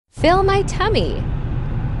Fill my tummy.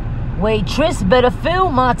 Waitress, better fill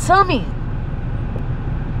my tummy.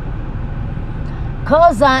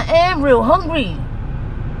 'Cause I am real hungry.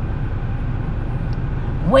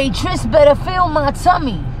 Waitress, better fill my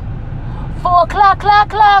tummy. 4 o'clock,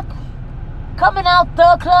 clock. Coming out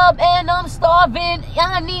the club and I'm starving.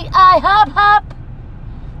 I need hop.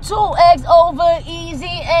 2 eggs over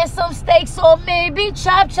easy and some steaks or maybe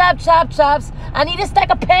chops. I need a stack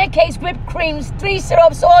of pancakes, whipped creams, 3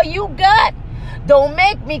 syrups, all you got. Don't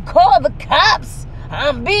make me call the cops.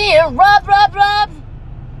 I'm being robbed.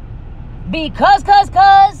 Because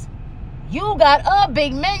you got a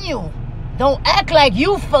big menu. Don't act like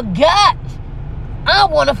you forgot. I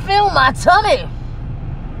want to fill my tummy.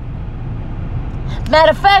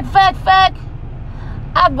 Matter of fact,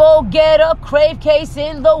 I go get a crave case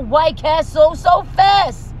in the White Castle so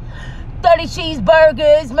fast. 30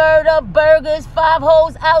 cheeseburgers, murder burgers, 5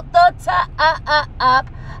 holes out the top.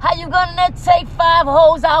 How you gonna take 5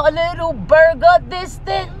 holes out a little burger this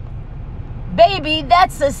thin? Baby,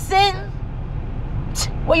 that's a sin.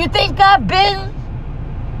 Where you think I've been?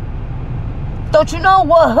 Don't you know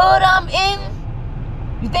what hood I'm in?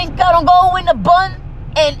 You think I don't go in the bun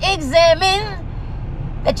and examine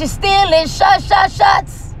that you're stealing shots?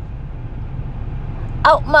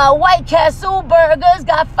 Out my White Castle burgers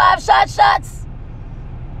got 5 shots.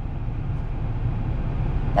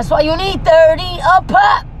 That's why you need 30 a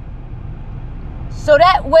pop. So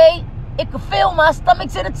that way it can fill my stomach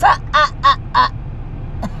to the top.